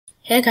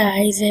Hey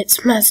guys, it's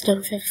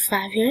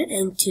Maston55 here,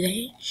 and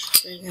today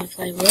we're gonna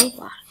play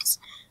Roblox.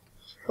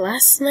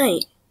 Last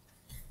night,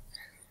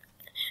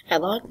 I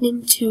logged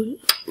into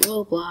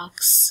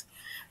Roblox,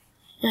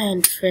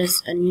 and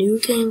there's a new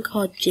game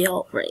called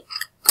Jailbreak.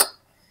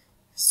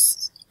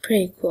 It's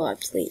pretty cool, I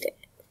played it.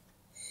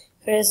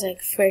 There's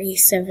like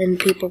 37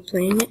 people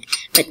playing it,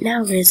 but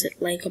now there's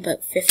like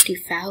about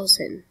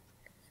 50,000.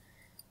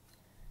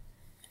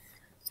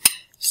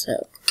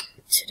 So,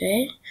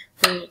 today,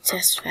 we're gonna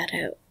test that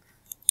out.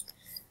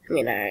 I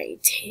mean, I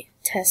already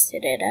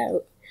tested it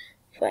out,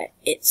 but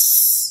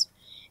it's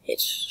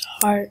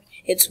hard.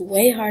 It's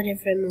way harder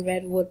than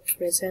Redwood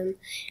Prison,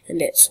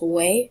 and it's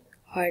way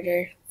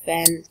harder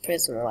than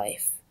Prison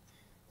Life.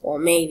 Well,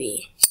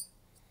 maybe.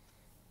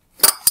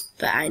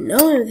 But I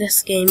know in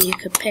this game you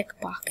could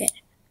pickpocket.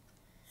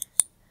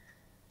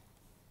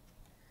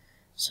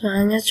 So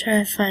I'm gonna try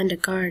to find a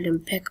guard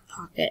and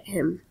pickpocket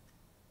him.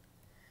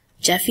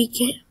 Jeffy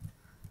can't.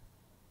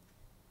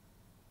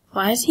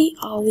 Why is he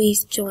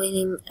always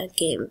joining a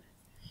game?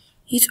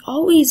 He's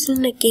always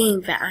in a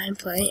game that I'm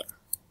playing.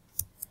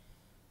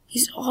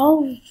 He's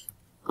always...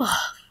 whatever.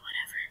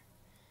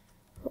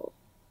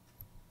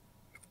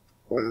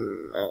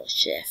 Oh,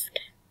 shift.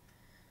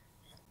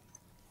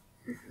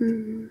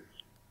 I'm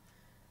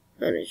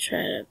gonna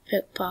try to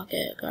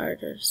pickpocket a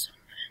guard or something.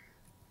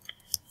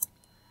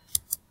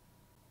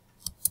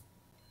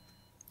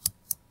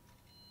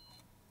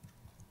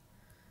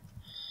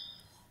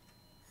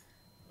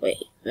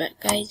 Wait, that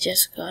guy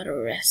just got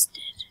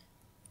arrested.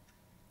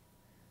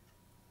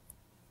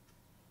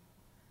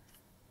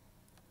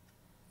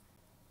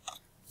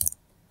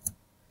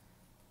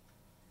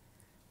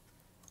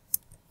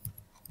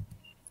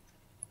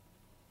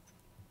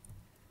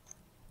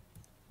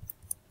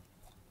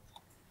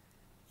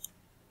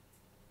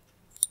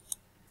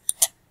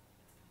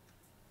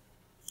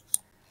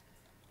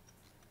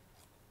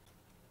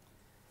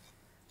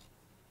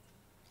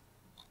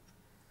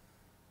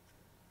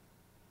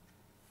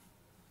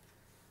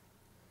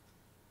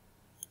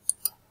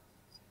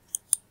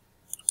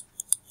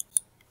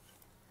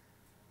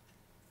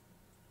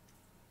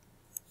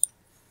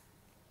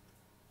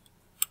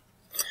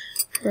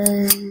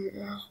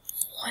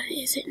 What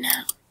is it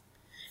now?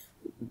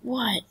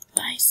 What?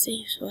 I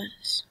saved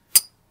was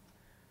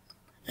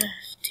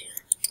F2.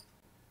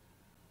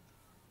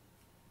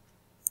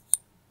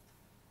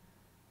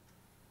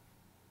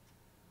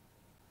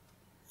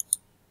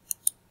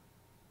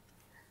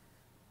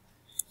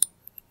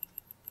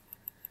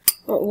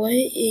 What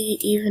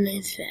even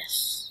is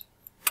this?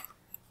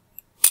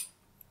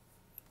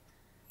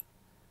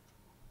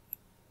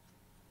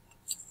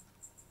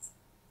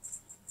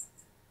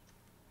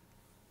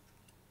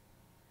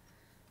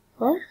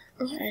 What?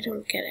 I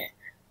don't get it.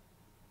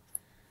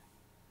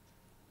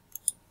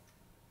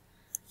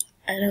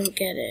 I don't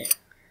get it.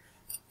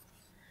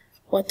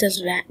 What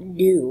does that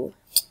do?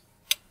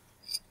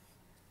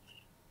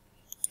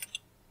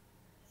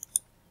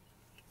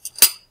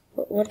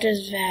 What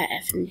does that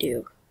effing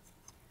do?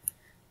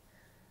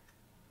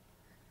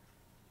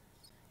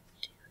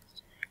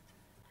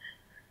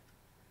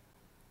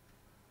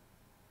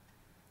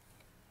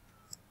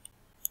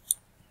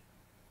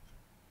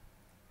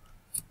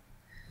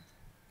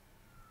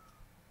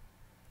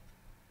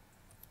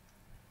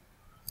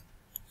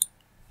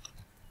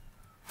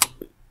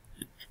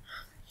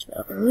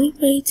 The only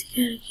way to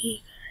get a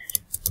key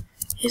card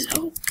is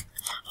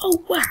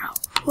oh wow.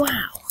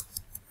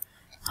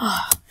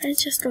 Oh, they're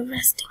just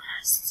arresting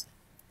us.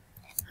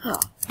 Oh,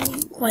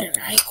 whatever,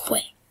 I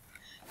quit.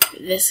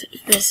 This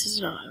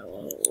is not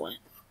what.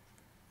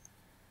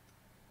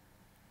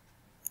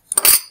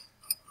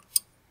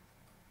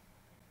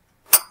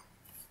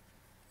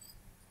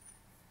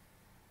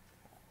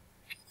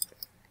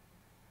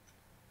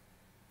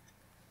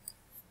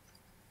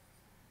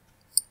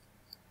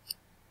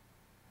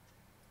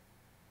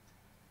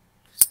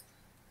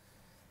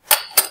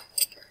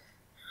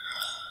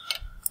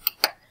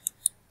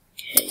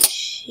 Okay,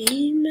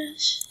 she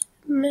miss.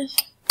 Wait.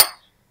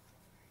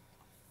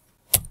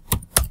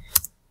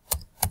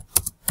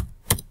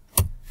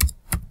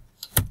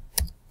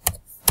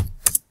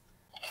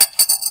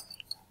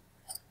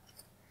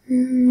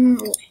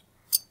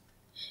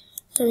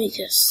 Let me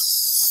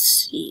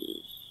just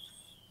see.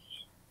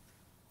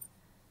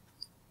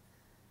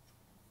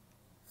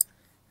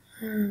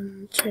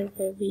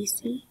 Turbo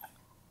BC.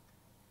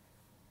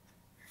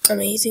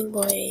 Amazing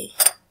Boy.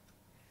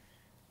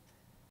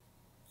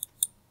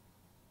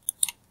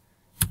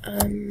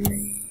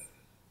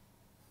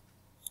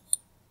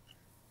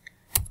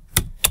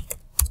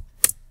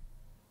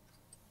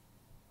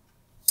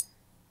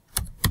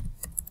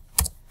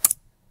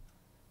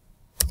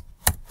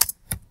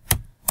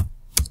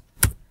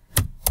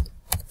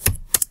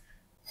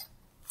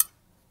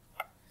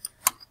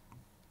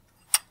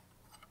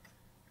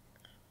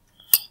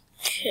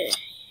 Okay.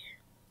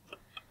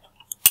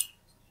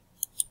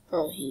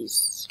 Oh,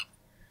 he's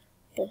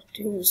going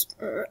to his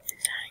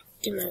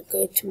I'm gonna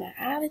go to my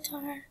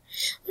avatar.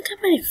 Look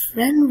at my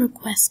friend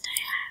request I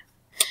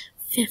have.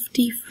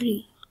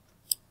 53.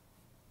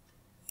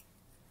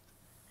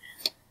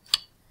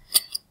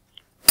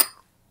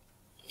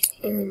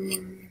 I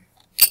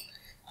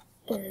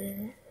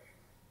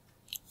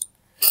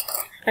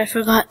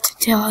forgot to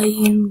tell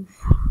you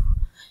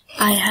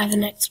I have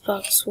an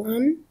Xbox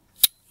One.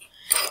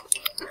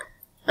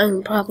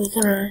 I'm probably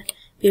gonna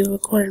be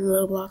recording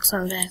Roblox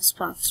on the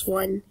Xbox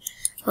One,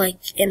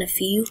 like, in a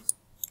few,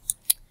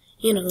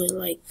 in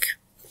like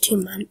 2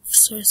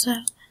 months or so.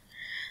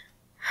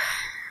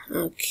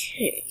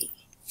 Okay.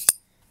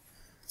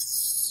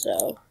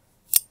 So,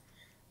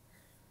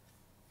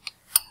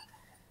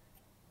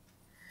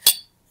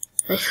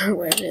 I can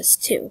wear this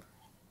too.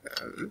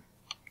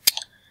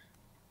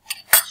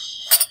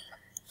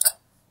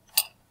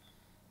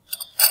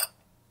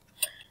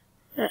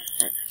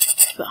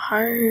 But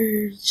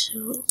hard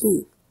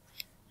to,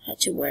 I had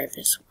to wear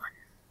this one.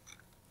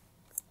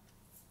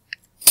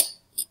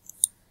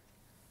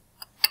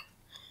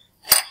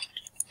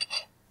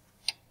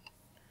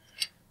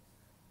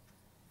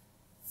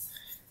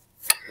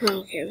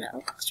 Okay, that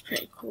looks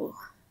pretty cool.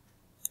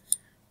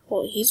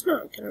 Well, he's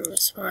not gonna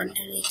respond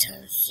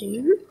anytime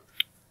soon.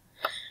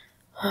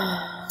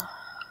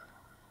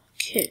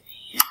 Okay.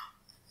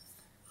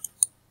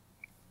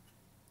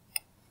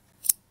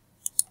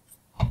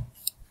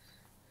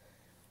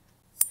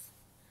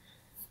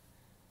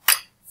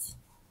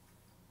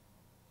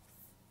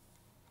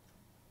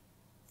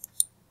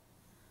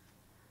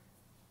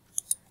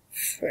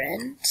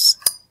 Friends.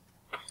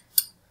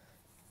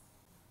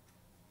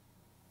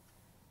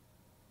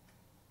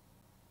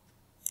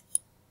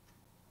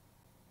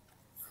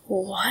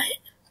 What?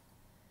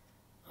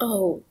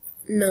 Oh,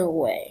 no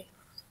way.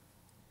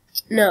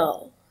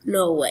 No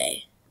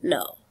way.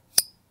 No,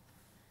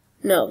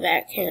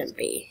 that can't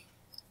be.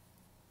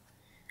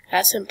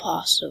 That's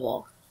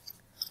impossible.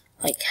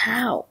 Like,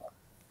 how?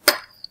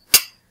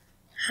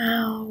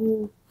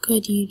 How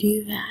could you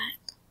do that?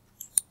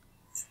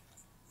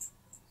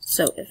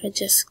 So, if I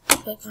just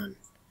click on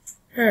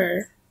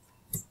her,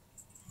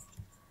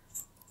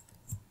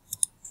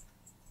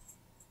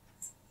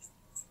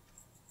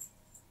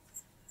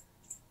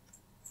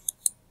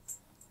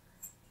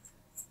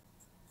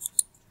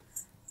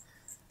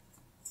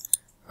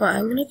 well,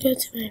 I'm gonna go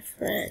to my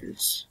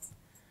friends.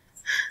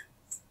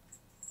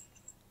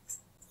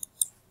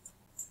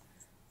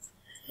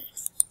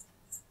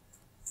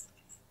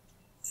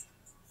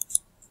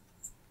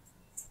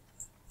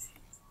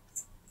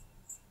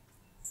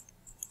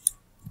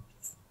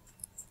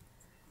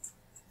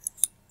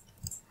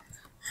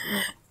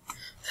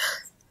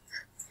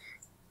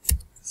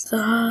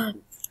 Stop.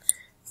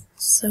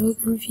 So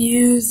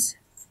confused.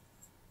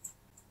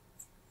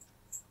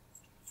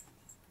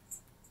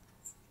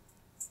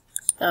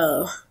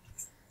 Oh.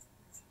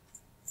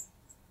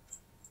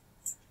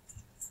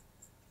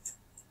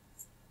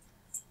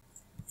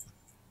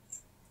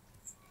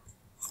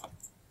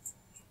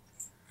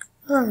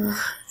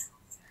 Oh.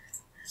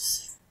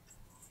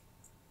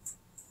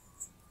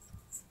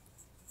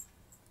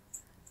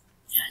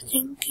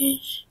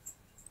 Engage.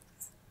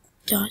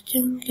 Dot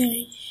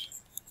engage.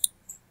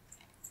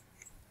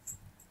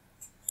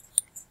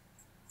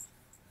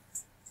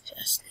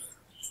 Just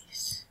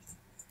engage.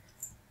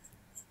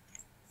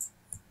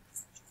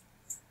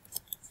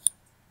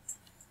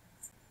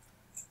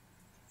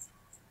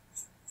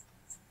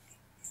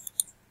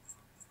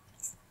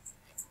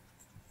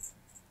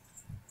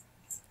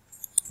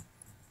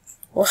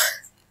 What?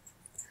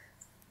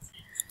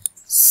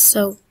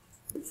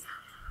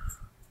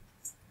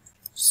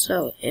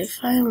 So if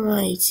I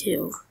wanted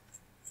to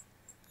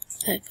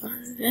click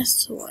on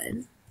this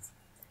one,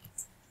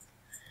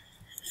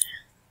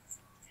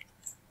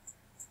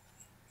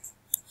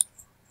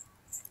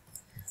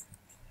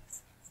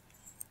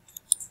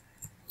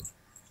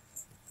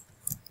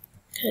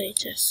 could I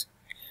just,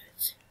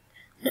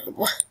 no,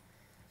 what?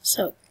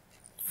 So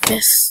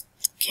this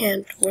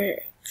can't work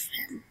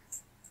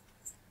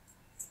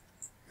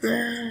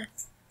then.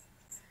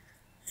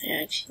 I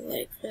actually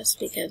like this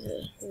because of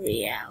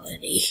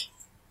reality.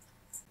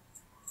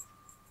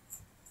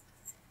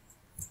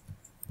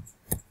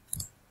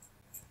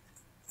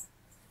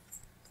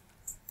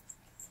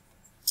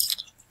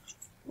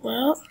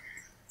 Well,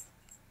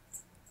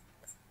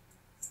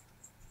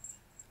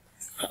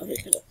 probably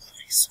gonna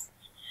play something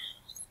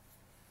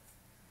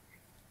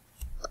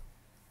else.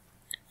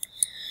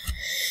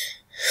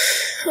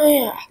 Oh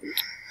yeah.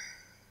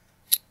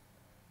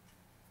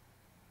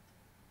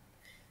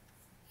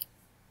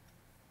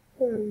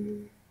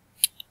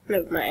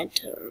 Never mind.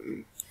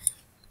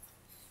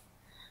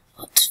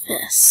 What's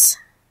this?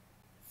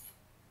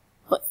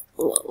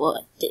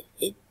 What?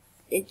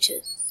 It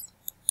just.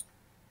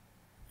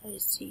 I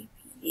see.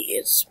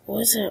 It's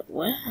wasn't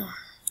wow.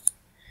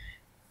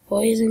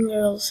 Boys and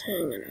girls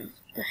hang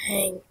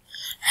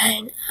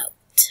out.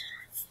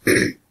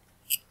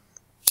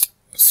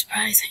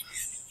 Surprising.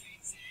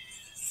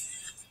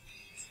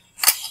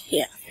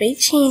 Yeah, they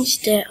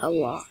changed it a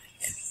lot.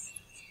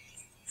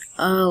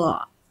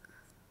 Like,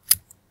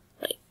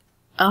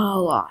 a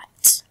lot.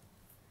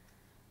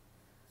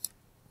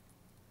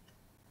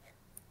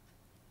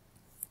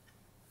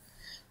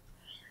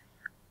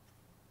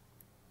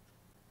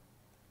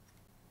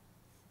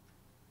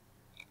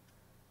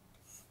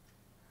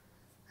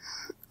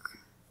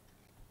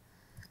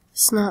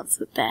 It's not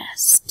the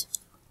best.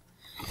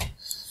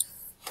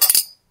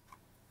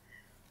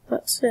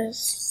 What's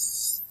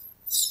this?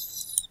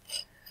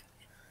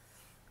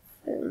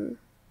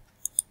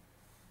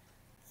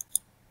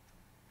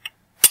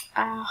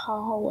 A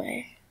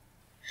hallway.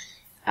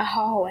 A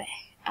hallway.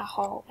 A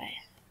hallway.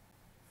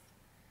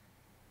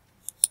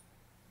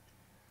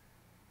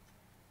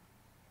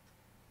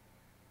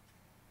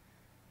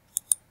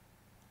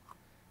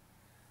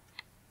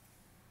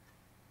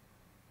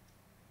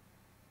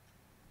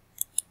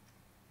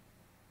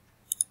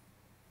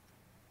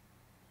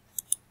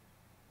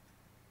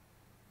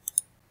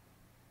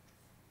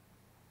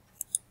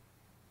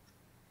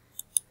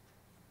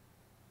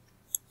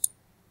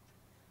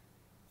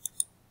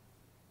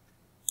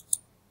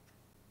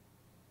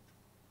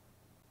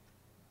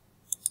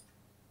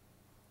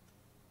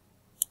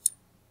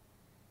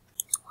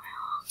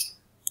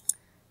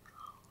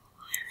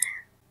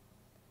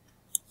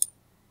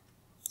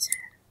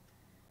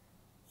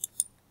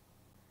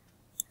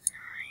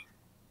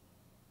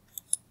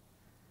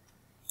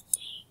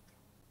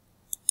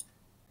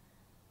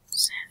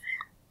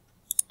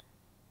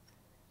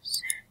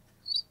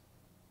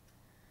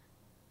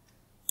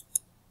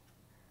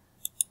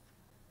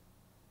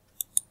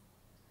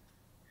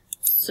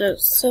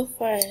 So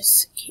far as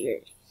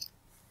security.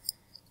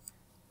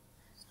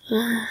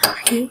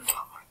 Beautiful.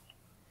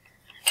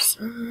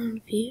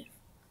 Some beautiful.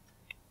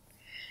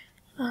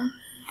 The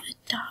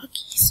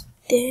doggies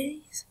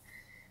days.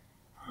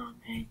 I'll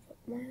make up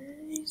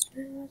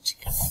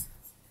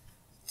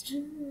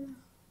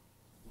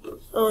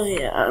Oh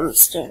yeah, I'm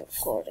still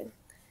recording.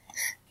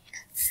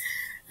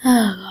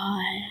 Oh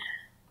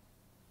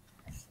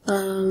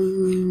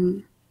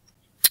god.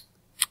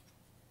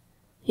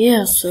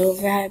 Yeah, so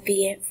that'd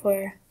be it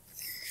for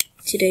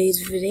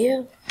today's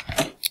video.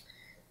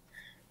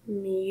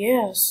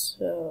 Yeah,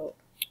 so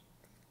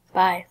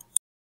bye.